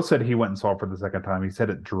 Will said he went and saw it for the second time. He said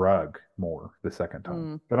it drug more the second time,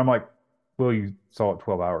 Mm. but I'm like, Will, you saw it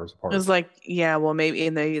 12 hours It apart. was like, yeah, well, maybe,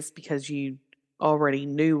 and maybe it's because you already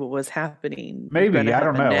knew what was happening, going Maybe, to I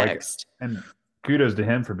don't happen know. Like, next. and kudos to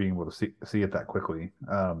him for being able to see it that quickly.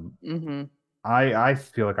 Hmm. I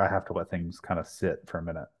feel like I have to let things kind of sit for a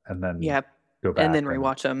minute and then Yep. go And then back and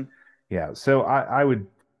rewatch them. yeah. So I would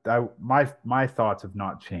my thoughts have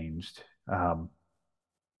not changed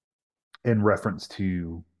in reference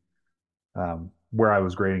to where I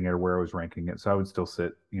was grading it or where I was ranking it. So I would still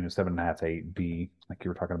sit 7.5 to 8 B, like you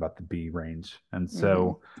were talking about the B range. And Hmm.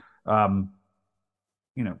 so um,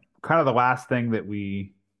 kind of the last thing that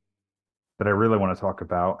I really want to talk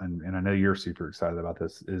about, and I know you're super excited about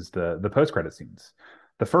this, is the post credit scenes.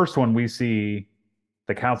 The first one we see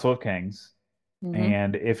the Council of Kings, Hmm.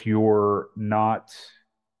 and if you're not,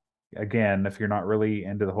 again, if you're not really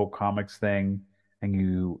into the whole comics thing and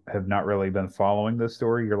you have not really been following this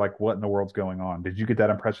story, you're like, what in the world's going on? Did you get that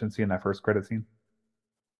impression seeing that first credit scene,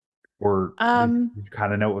 or did Um, you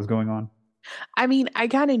kind of know what was going on? I mean, I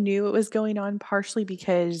kind of knew it was going on partially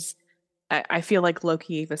because I feel like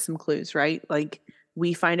Loki gave us some clues, right? Like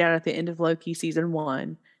we find out at the end of Loki season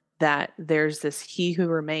 1 that there's this He Who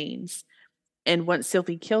Remains. And once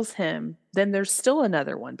Sylvie kills him, then there's still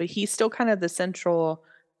another one, but he's still kind of the central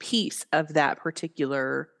piece of that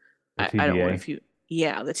particular. The I don't know TVA. if you,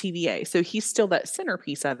 yeah, the TVA. So he's still that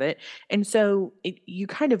centerpiece of it. And so you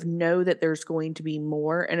kind of know that there's going to be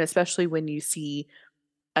more. And especially when you see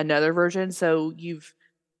another version. So you've,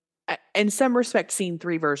 in some respects, seen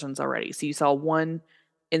three versions already. So you saw one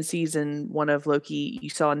in season 1 of Loki. You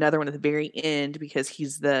saw another one at the very end because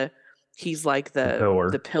he's like The the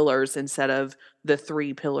pillar. pillars instead of the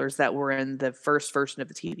three pillars that were in the first version of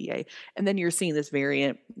the TVA. And then you're seeing this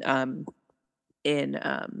variant in in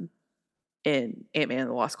Ant-Man and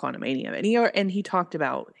the Lost Quantumanium. And he talked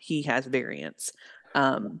about he has variants.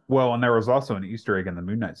 Um, Well, and there was also an Easter egg in the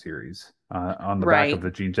Moon Knight series on the back of right.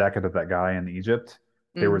 the jean jacket of that guy in Egypt.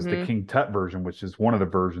 There was the Mm-hmm. King Tut version, which is one of the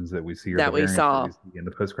versions that we see, or the That we variants that we saw. see in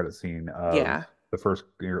the post-credit scene of Yeah. the first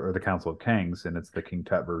or the Council of Kings, and it's the King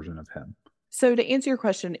Tut version of him. So to answer your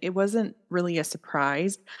question, it wasn't really a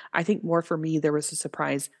surprise. I think more for me, there was a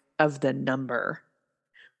surprise of the number.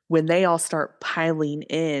 when they all start piling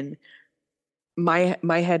in, my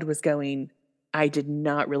head was going, I did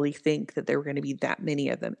not really think that there were going to be that many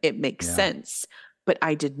of them. It makes Yeah. sense, but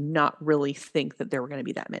I did not really think that there were going to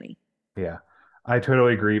be that many. Yeah. I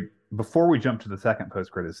totally agree. Before we jump to the second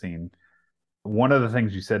post-credit scene, one of the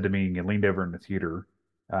things you said to me, you leaned over in the theater,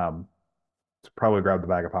 um, to probably grab the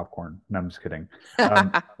bag of popcorn. No, I'm just kidding.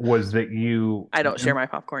 I Was that you? don't share my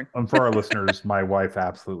popcorn. And for our listeners, my wife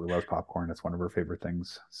absolutely loves popcorn. It's one of her favorite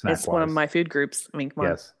things, snack It's one of wise. my food groups. I mean, come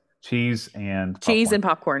on. Yes, cheese and Cheese popcorn, and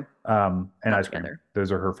popcorn, and not ice cream. together.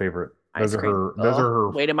 Those are her favorite. Those Ice are cream. her. Those are Oh, her.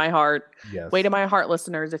 weight in my heart. Weight Yes, in my heart,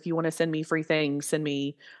 listeners. If you want to send me free things, send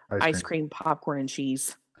me ice ice cream. cream, popcorn, and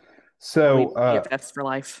cheese. I'll So, be BFFs for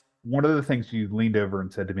life. one of the things you leaned over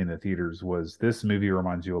and said to me in the theaters was, "This movie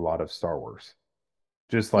reminds you a lot of Star Wars."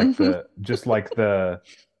 Hmm. Just like the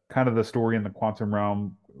kind of the story in the quantum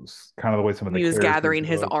realm, kind of the way some of the He was characters gathering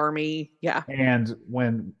his look. army. Yeah. And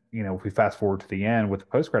when, if we fast forward to the end with the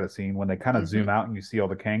post-credit scene, when they kind of zoom Hmm. out and you see all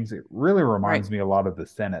the kings, it really Right. reminds me a lot of the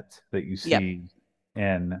Senate that you Yep. see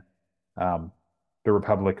in um, the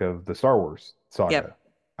Republic of the Star Wars Yep. saga.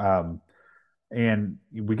 Um, and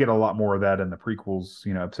we get a lot more of that in the prequels,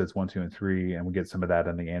 episodes 1, 2, and 3, and we get some of that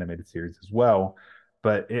in the animated series as well.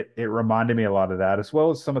 But it reminded me a lot of that, as well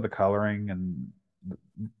as some of the coloring and,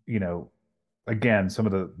 you know, again, some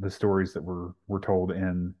of the stories that were told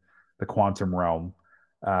in the quantum realm.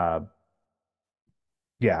 Uh,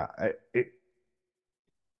 yeah,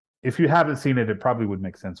 if you haven't seen it, it probably would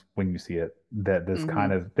make sense when you see it that this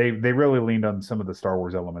kind Hmm. of they really leaned on some of the Star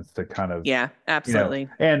Wars elements to kind of, Yeah. Absolutely.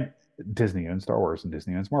 and Disney owns Star Wars and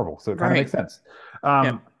Disney owns Marvel, so it kind of makes Right. sense. Yep.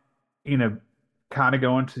 Um, you know, kind of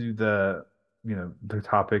going to the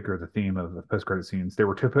topic or the theme of the post credit scenes. There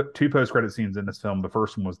were two post credit scenes in this film. The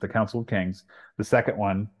first one was the Council of Kings. The second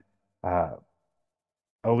one, uh,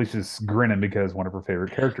 Alicia's grinning because one of her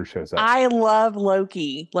favorite characters shows up. I love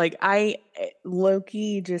Loki. Like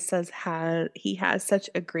Loki just he has such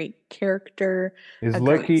a great character, Is a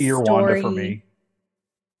Loki great your Wanda for story. me?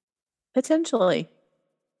 Potentially.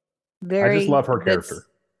 I just love Very her that's character.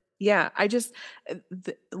 yeah, I just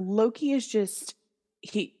Loki is just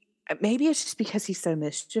he maybe it's just because he's so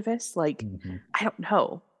mischievous. Like Hmm. I don't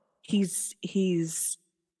know. He's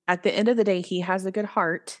at the end of the day he has a good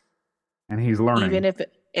heart And he's even learning.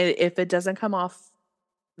 if it doesn't come off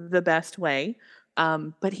the best way.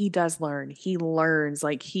 But he does learn. He learns.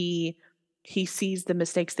 Like he sees the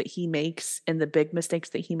mistakes that he makes and the big mistakes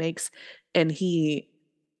that he makes, and he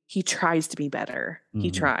tries to be better. He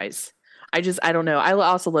Hmm. tries. I don't know. I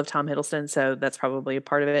also love Tom Hiddleston, so that's probably a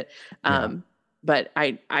part of it. Yeah. But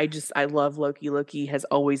I love Loki. Loki has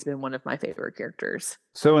always been one of my favorite characters.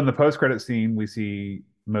 So in the post-credit scene, we see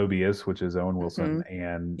Mobius, which is Owen Hmm. Wilson,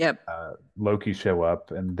 and Yep. Loki show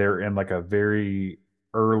up, and they're in like a very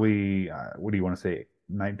early, what do you want to say,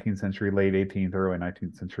 19th century, late 18th, early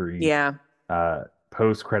 19th century Yeah.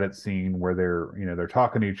 post-credit scene where they're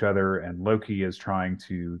talking to each other, and Loki is trying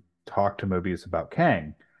to talk to Mobius about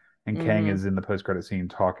Kang, and Kang Hmm. is in the post-credit scene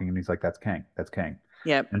talking, and he's like, "That's Kang, that's Kang,"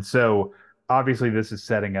 Yep. and so obviously this is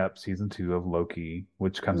setting up season 2 of Loki,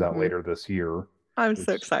 which comes out Hmm. later this year, I'm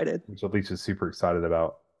so which excited. which Elise is super excited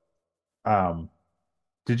about. Um,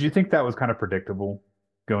 did you think that was kind of predictable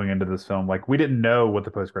going into this film? Like we didn't know what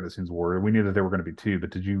the post-credit scenes were. We knew that there were going to be two,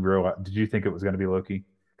 but did you think it was going to be Loki?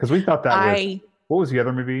 Because we thought that with I what was the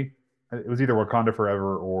other movie? It was either Wakanda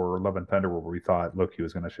Forever or Love and Thunder, where we thought Loki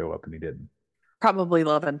was going to show up and he didn't. probably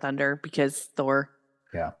Love and Thunder because Thor.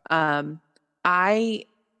 Yeah. Um, I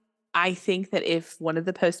I think that if one of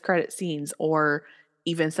the post credit scenes or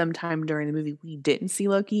even sometime during the movie we didn't see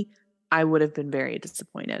Loki, I would have been very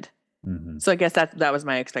disappointed. Hmm. So I guess that was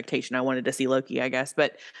my expectation. I wanted to see Loki, I guess,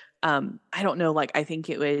 but I don't know. Like I think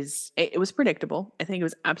it was predictable. I think it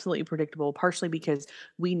was absolutely predictable, partially because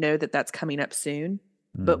we know that that's coming up soon,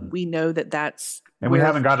 but Hmm. we know that that's And we where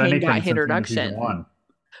haven't got Kang got anything his since the end of season introduction. one.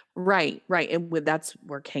 Right, right, and that's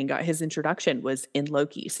where Kang got his introduction was in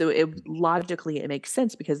Loki. So it logically it makes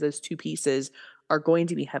sense because those two pieces are going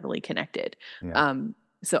to be heavily connected. Yeah. Um,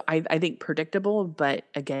 so I think predictable, but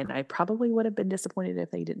again, I probably would have been disappointed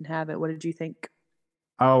if they didn't have it. What did you think?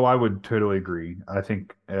 Oh, I would totally agree. I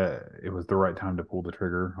think it was the right time to pull the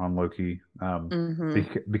trigger on Loki.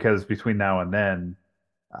 Mm-hmm. Because between now and then,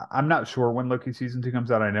 I'm not sure when Loki season 2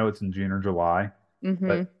 comes out. I know it's in June or July,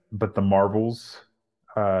 Mm-hmm. but the Marvels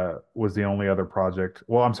was the only other project.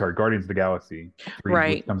 Well, I'm sorry, Guardians of the Galaxy 3, which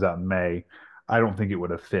Right. comes out in May. I don't think it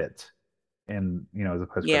would have fit in, as a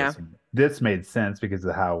post-credit Yeah, scene. This made sense because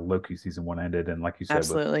of how Loki season 1 ended, and like you said,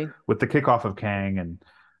 absolutely. with the kickoff of Kang and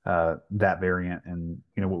that variant, and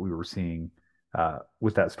what we were seeing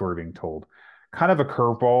with that story being told. kind of a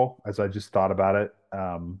curveball as I just thought about it.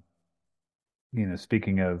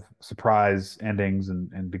 Speaking of surprise endings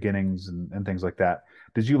and beginnings and things like that,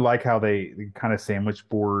 did you like how they kind of sandwich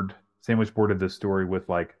boarded this story with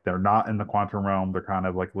like they're not in the quantum realm, they're kind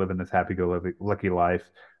of like living this happy-go-lucky life.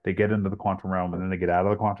 They get into the quantum realm and then they get out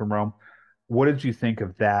of the quantum realm. What did you think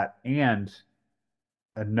of that? And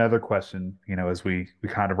another question, as we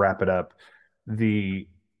kind of wrap it up, the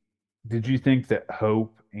did you think that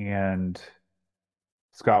Hope and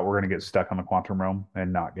Scott were going to get stuck on the quantum realm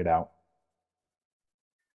and not get out?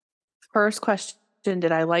 First question,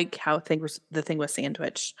 did I like how the thing was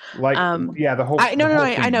sandwiched? Like, Um, yeah, the whole I the no no no whole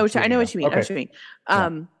I scene. know Yeah, I know yeah. what you mean. I know Okay. what you mean. Yeah.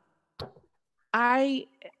 Um, I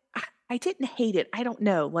I didn't hate it. I don't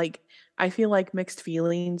know. Like I feel like mixed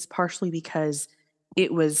feelings, partially because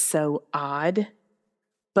it was so odd,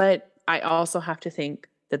 but I also have to think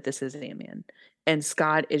that this is Ant-Man. And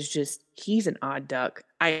Scott is just he's an odd duck.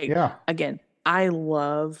 I Yeah. again, I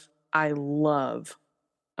love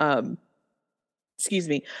um excuse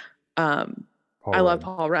me. Um Paul I love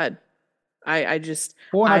Rudd. Paul Rudd. I just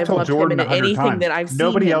Well, and I've I've told loved him Jordan in a hundred anything times, that I've seen him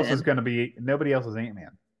in. nobody else is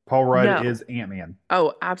Ant-Man. Paul Rudd No. is Ant-Man.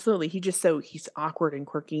 Oh, absolutely. He's awkward and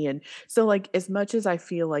quirky. And so, like, as much as I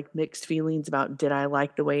feel like mixed feelings about did I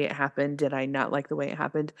like the way it happened, did I not like the way it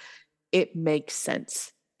happened, it makes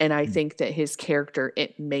sense. And I Hmm. think that his character,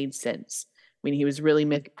 it made sense. I mean, he was really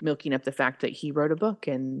milking up the fact that he wrote a book,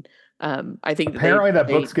 and I think that Apparently that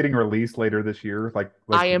book's they getting released later this year. Like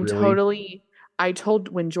I am really. totally I told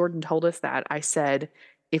when Jordan told us that, I said,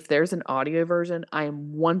 if there's an audio version, I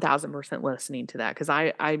am 1000% listening to that because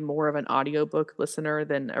I'm more of an audiobook listener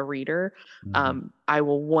than a reader. Mhm. I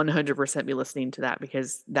will 100% be listening to that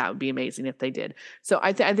because that would be amazing if they did. So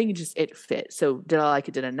I think it fit. So did I like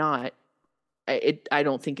it? Did I not? I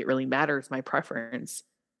don't think it really matters my preference.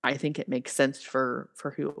 I think it makes sense for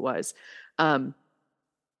who it was. Um,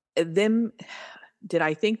 them did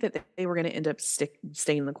I think that they were going to end up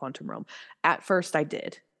staying in the quantum realm? At first, I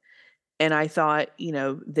did. And I thought,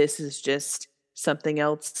 this is just something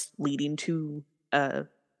else leading to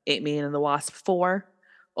Ant-Man and the Wasp 4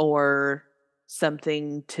 or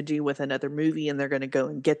something to do with another movie and they're going to go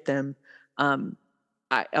and get them. Um,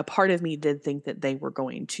 a part of me did think that they were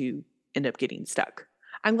going to end up getting stuck.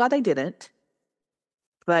 I'm glad they didn't,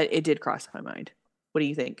 but it did cross my mind. What do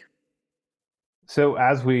you think? So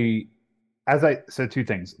so two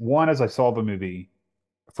things. One, as I saw the movie,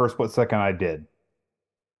 first split second I did.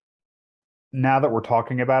 Now that we're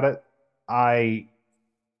talking about it, I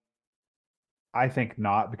I think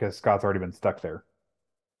not because Scott's already been stuck there,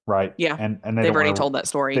 right? Yeah, And they've already told that they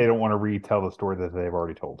story. don't want to retell the story that they've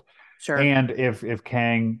already told. Sure. And if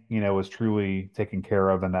Kang, was truly taken care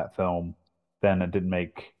of in that film, then it didn't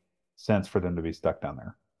make sense for them to be stuck down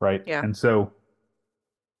there, right? Yeah. And so,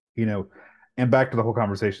 you know, and back to the whole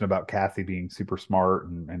conversation about Kathy being super smart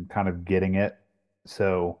and kind of getting it,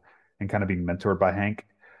 so and kind of being mentored by Hank,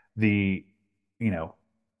 the you know,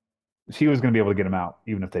 she was going to be able to get him out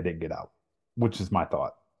even if they didn't get out, which is my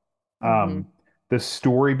thought. Hmm. Um, the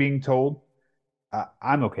story being told,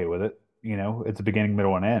 I'm okay with it. It's a beginning,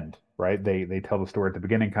 middle, and end, right? They tell the story at the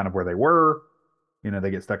beginning, kind of where they were.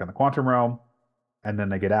 They get stuck in the quantum realm, and then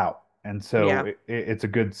they get out, and so Yeah. it's a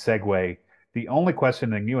good segue. The only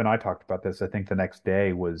question, and you and I talked about this, I think the next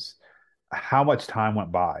day was how much time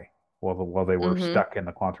went by while they were Hmm. stuck in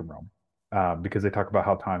the quantum realm, because they talk about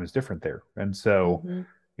how time is different there, and so Hmm.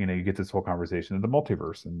 you get this whole conversation of the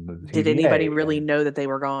multiverse and the Did anybody TVA really and know that they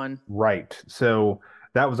were gone? right. So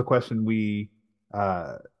that was a question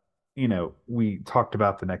uh, we talked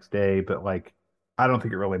about the next day, but like, I don't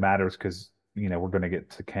think it really matters because, we're going to get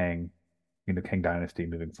to Kang, Kang Dynasty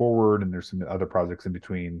moving forward, and there's some other projects in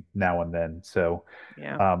between now and then. So,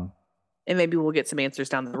 Yeah. um, And maybe we'll get some answers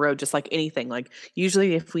down the road, just like anything. Like,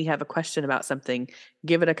 usually, if we have a question about something,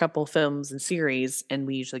 give it a couple films and series, and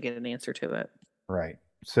we usually get an answer to it. right.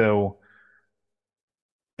 So,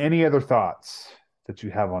 any other thoughts that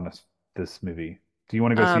you have on this movie? Do you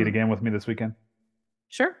want to go see it Um, again with me this weekend?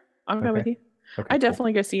 sure. I'll go Okay. with you. Okay, I cool.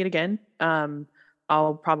 definitely go see it again.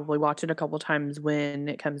 I'll probably watch it a couple times when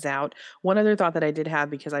it comes out. One other thought that I did have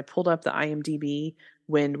because I pulled up the IMDb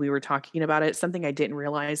when we were talking about it, something I didn't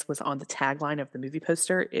realize was on the tagline of the movie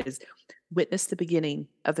poster is witness the beginning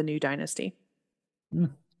of a new dynasty. Hmm.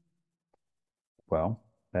 Well,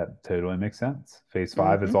 that totally makes sense. Phase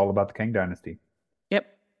 5 is Hmm. all about the Kang Dynasty.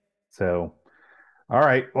 Yep. So, all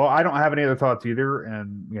right. Well, I don't have any other thoughts either,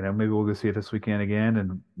 and maybe we'll go see it this weekend again.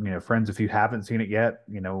 And friends, if you haven't seen it yet,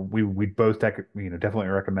 we both definitely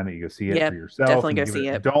recommend that you go see it for Yep. yourself Definitely and go give see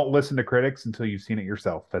it. it. Don't listen to critics until you've seen it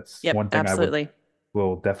yourself. That's Yep. one thing I would Absolutely.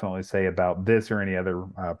 will definitely say about this or any other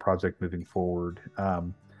project moving forward.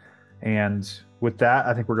 And with that,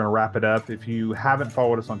 I think we're going to wrap it up. If you haven't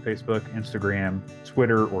followed us on Facebook, Instagram,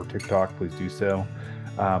 Twitter, or TikTok, please do so.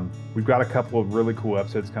 We've got a couple of really cool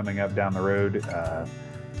episodes coming up down the road.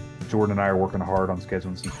 Jordan and I are working hard on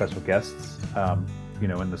scheduling some special guests,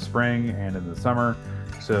 in the spring and in the summer.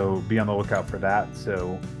 So be on the lookout for that.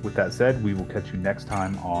 So with that said, we will catch you next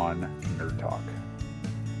time on Nerd Talk.